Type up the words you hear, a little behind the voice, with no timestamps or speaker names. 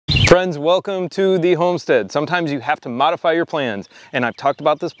Friends, welcome to the homestead. Sometimes you have to modify your plans, and I've talked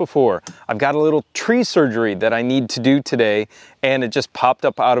about this before. I've got a little tree surgery that I need to do today, and it just popped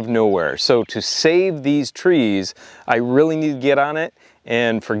up out of nowhere. So to save these trees, I really need to get on it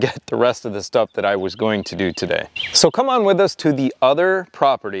and forget the rest of the stuff that I was going to do today. So come on with us to the other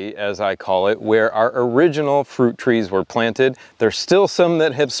property, as I call it, where our original fruit trees were planted. There's still some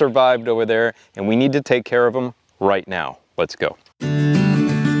that have survived over there, and we need to take care of them right now. Let's go.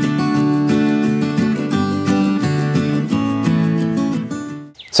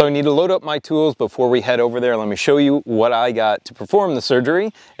 So I need to load up my tools before we head over there. Let me show you what I got to perform the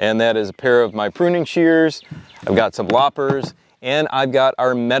surgery, and that is a pair of my pruning shears. I've got some loppers, and I've got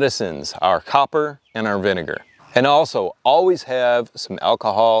our medicines, our copper and our vinegar. And also always have some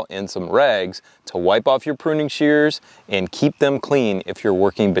alcohol and some rags to wipe off your pruning shears and keep them clean if you're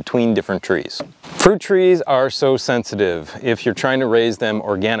working between different trees. Fruit trees are so sensitive if you're trying to raise them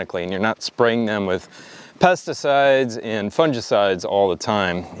organically and you're not spraying them with pesticides and fungicides all the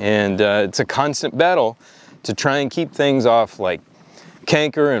time. And it's a constant battle to try and keep things off like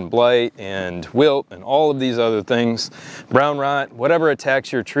canker and blight and wilt and all of these other things, brown rot, whatever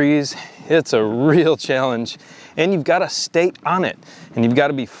attacks your trees. It's a real challenge, and you've got to stay on it, and you've got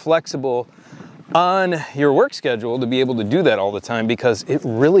to be flexible on your work schedule to be able to do that all the time, because it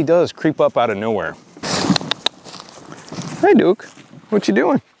really does creep up out of nowhere. Hey Duke, what you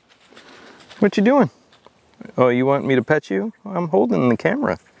doing? What you doing? Oh, you want me to pet you? I'm holding the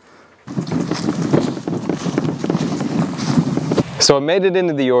camera. So I made it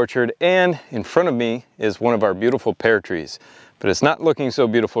into the orchard, and in front of me is one of our beautiful pear trees. But it's not looking so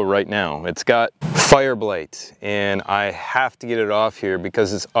beautiful right now. It's got fire blight, and I have to get it off here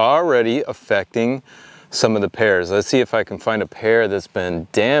because it's already affecting some of the pears. Let's see if I can find a pear that's been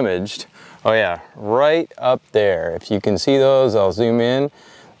damaged. Oh yeah, right up there. If you can see those, I'll zoom in.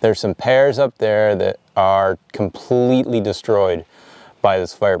 There's some pears up there that are completely destroyed by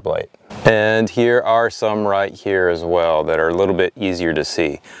this fire blight. And here are some right here as well that are a little bit easier to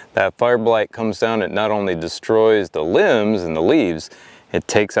see. That fire blight comes down, it not only destroys the limbs and the leaves, it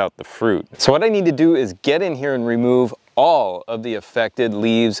takes out the fruit. So what I need to do is get in here and remove all of the affected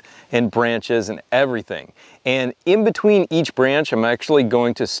leaves and branches and everything. And in between each branch, I'm actually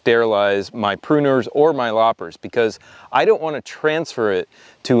going to sterilize my pruners or my loppers, because I don't want to transfer it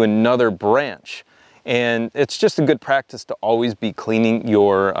to another branch. And it's just a good practice to always be cleaning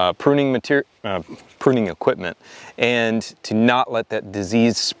your pruning equipment, and to not let that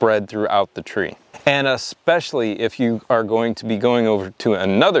disease spread throughout the tree. And especially if you are going to be going over to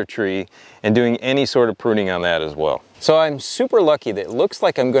another tree and doing any sort of pruning on that as well. So I'm super lucky that it looks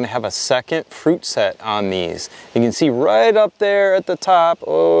like I'm going to have a second fruit set on these. You can see right up there at the top,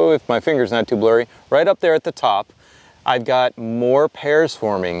 oh, if my finger's not too blurry, right up there at the top, I've got more pears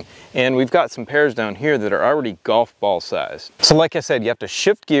forming, and we've got some pears down here that are already golf ball sized. So like I said, you have to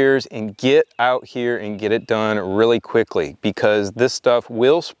shift gears and get out here and get it done really quickly, because this stuff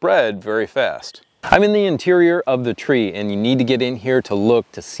will spread very fast. I'm in the interior of the tree, and you need to get in here to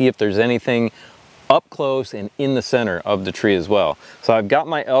look to see if there's anything up close and in the center of the tree as well. So I've got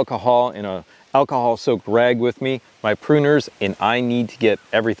my alcohol in a alcohol soaked rag with me, my pruners, and I need to get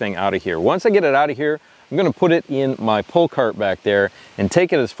everything out of here. Once I get it out of here, I'm going to put it in my pull cart back there and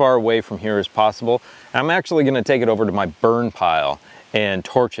take it as far away from here as possible. I'm actually going to take it over to my burn pile and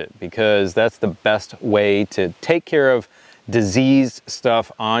torch it, because that's the best way to take care of diseased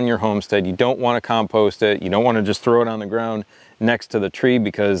stuff on your homestead. You don't want to compost it. You don't want to just throw it on the ground next to the tree,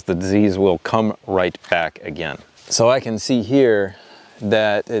 because the disease will come right back again. So I can see here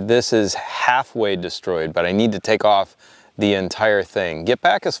that this is halfway destroyed, but I need to take off the entire thing. Get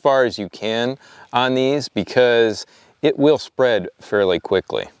back as far as you can on these, because it will spread fairly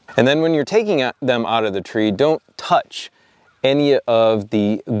quickly. And then when you're taking them out of the tree, don't touch any of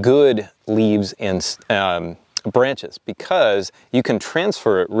the good leaves and branches, because you can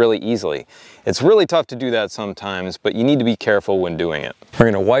transfer it really easily. It's really tough to do that sometimes, but you need to be careful when doing it.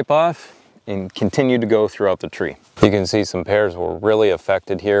 We're going to wipe off and continue to go throughout the tree. You can see some pears were really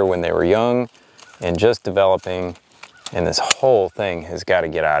affected here when they were young and just developing, and this whole thing has got to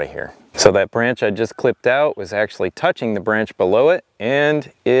get out of here. So that branch I just clipped out was actually touching the branch below it, and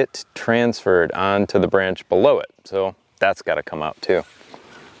it transferred onto the branch below it. So that's got to come out too.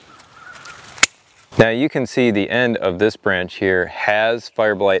 Now you can see the end of this branch here has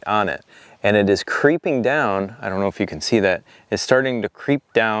fire blight on it, and it is creeping down. I don't know if you can see that. It's starting to creep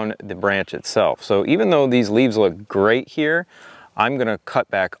down the branch itself. So even though these leaves look great here, I'm going to cut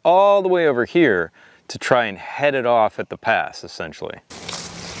back all the way over here to try and head it off at the pass, essentially.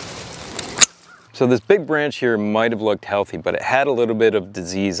 So this big branch here might have looked healthy, but it had a little bit of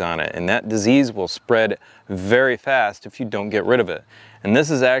disease on it, and that disease will spread very fast if you don't get rid of it. And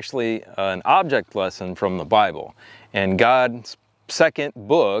this is actually an object lesson from the Bible. And God's second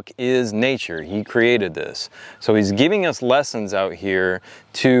book is nature. He created this. So he's giving us lessons out here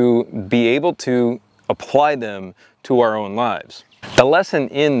to be able to apply them to our own lives. The lesson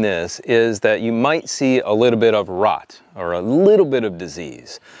in this is that you might see a little bit of rot or a little bit of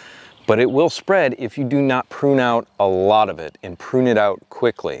disease, but it will spread if you do not prune out a lot of it and prune it out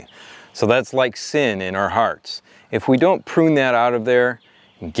quickly. So that's like sin in our hearts. If we don't prune that out of there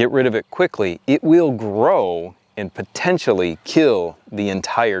and get rid of it quickly, it will grow and potentially kill the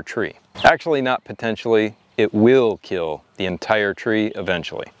entire tree. Actually, not potentially, it will kill the entire tree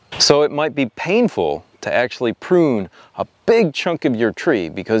eventually. So it might be painful to actually prune a big chunk of your tree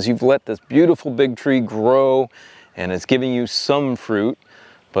because you've let this beautiful big tree grow and it's giving you some fruit,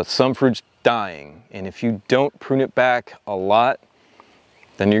 but some fruit's dying. And if you don't prune it back a lot,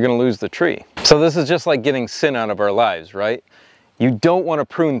 then you're gonna lose the tree. So this is just like getting sin out of our lives, right? You don't want to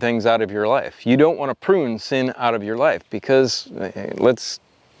prune things out of your life. You don't want to prune sin out of your life because, let's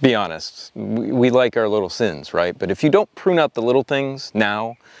be honest, we like our little sins, right? But if you don't prune out the little things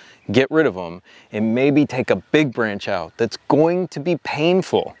now, get rid of them, and maybe take a big branch out that's going to be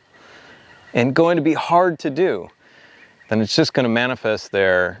painful and going to be hard to do, then it's just going to manifest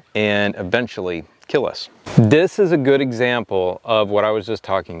there and eventually kill us. This is a good example of what I was just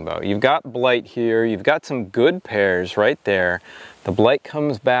talking about. You've got blight here, you've got some good pears right there. The blight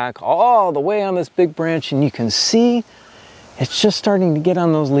comes back all the way on this big branch and you can see it's just starting to get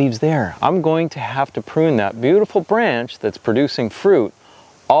on those leaves there. I'm going to have to prune that beautiful branch that's producing fruit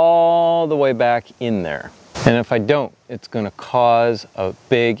all the way back in there. And if I don't, it's going to cause a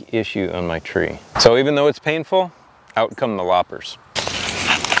big issue on my tree. So even though it's painful, out come the loppers.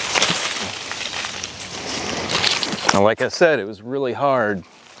 Now, like I said, it was really hard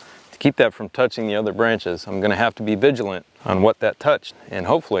to keep that from touching the other branches. I'm going to have to be vigilant on what that touched, and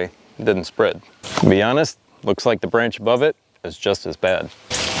hopefully it didn't spread. To be honest, looks like the branch above it is just as bad.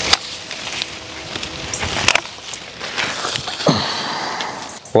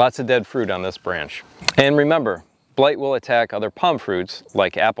 Lots of dead fruit on this branch. And remember, blight will attack other palm fruits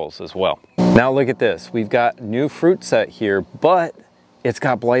like apples as well. Now look at this. We've got new fruit set here, but it's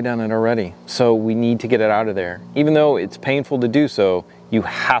got blight on it already. So we need to get it out of there. Even though it's painful to do so, you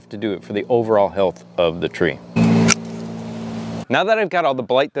have to do it for the overall health of the tree. Now that I've got all the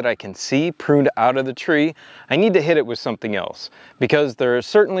blight that I can see pruned out of the tree, I need to hit it with something else because there is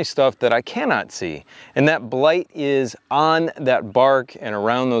certainly stuff that I cannot see, and that blight is on that bark and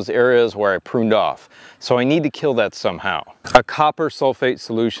around those areas where I pruned off. So I need to kill that somehow. A copper sulfate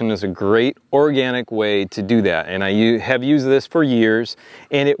solution is a great organic way to do that, and I have used this for years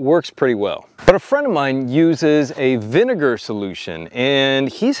and it works pretty well. But a friend of mine uses a vinegar solution and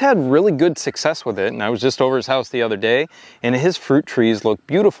he's had really good success with it, and I was just over his house the other day and his fruit trees look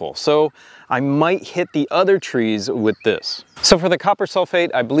beautiful. So I might hit the other trees with this. So for the copper sulfate,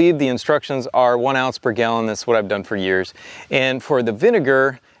 I believe the instructions are 1 ounce per gallon. That's what I've done for years. And for the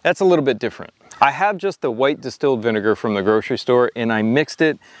vinegar, that's a little bit different. I have just the white distilled vinegar from the grocery store and I mixed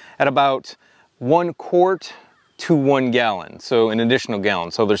it at about 1 quart to 1 gallon. So an additional gallon.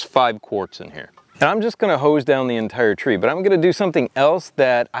 So there's 5 quarts in here. And I'm just gonna hose down the entire tree, but I'm gonna do something else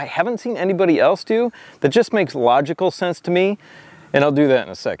that I haven't seen anybody else do that just makes logical sense to me. And I'll do that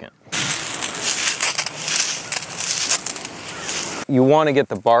in a second. You wanna get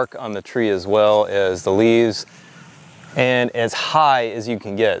the bark on the tree as well as the leaves and as high as you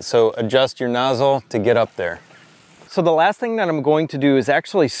can get. So adjust your nozzle to get up there. So the last thing that I'm going to do is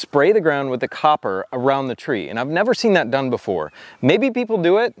actually spray the ground with the copper around the tree. And I've never seen that done before. Maybe people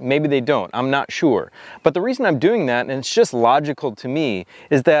do it, maybe they don't, I'm not sure. But the reason I'm doing that, and it's just logical to me,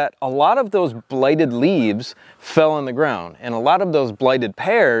 is that a lot of those blighted leaves fell on the ground. And a lot of those blighted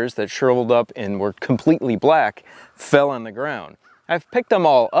pears that shriveled up and were completely black fell on the ground. I've picked them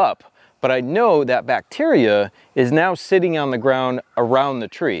all up, but I know that bacteria is now sitting on the ground around the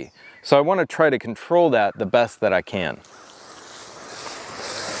tree. So I want to try to control that the best that I can.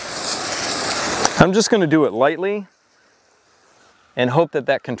 I'm just going to do it lightly and hope that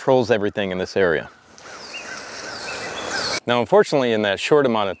that controls everything in this area. Now, unfortunately, in that short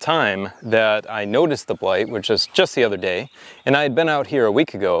amount of time that I noticed the blight, which was just the other day, and I had been out here a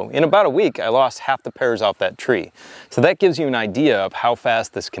week ago, in about a week, I lost half the pears off that tree. So that gives you an idea of how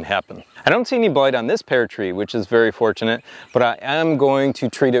fast this can happen. I don't see any blight on this pear tree, which is very fortunate, but I am going to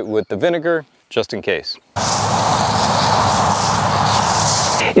treat it with the vinegar just in case.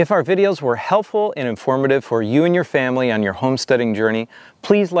 If our videos were helpful and informative for you and your family on your homesteading journey,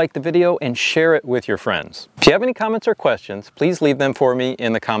 please like the video and share it with your friends. If you have any comments or questions, please leave them for me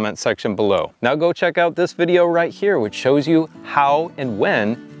in the comment section below. Now go check out this video right here, which shows you how and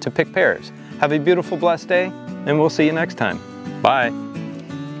when to pick pears. Have a beautiful, blessed day, and we'll see you next time. Bye.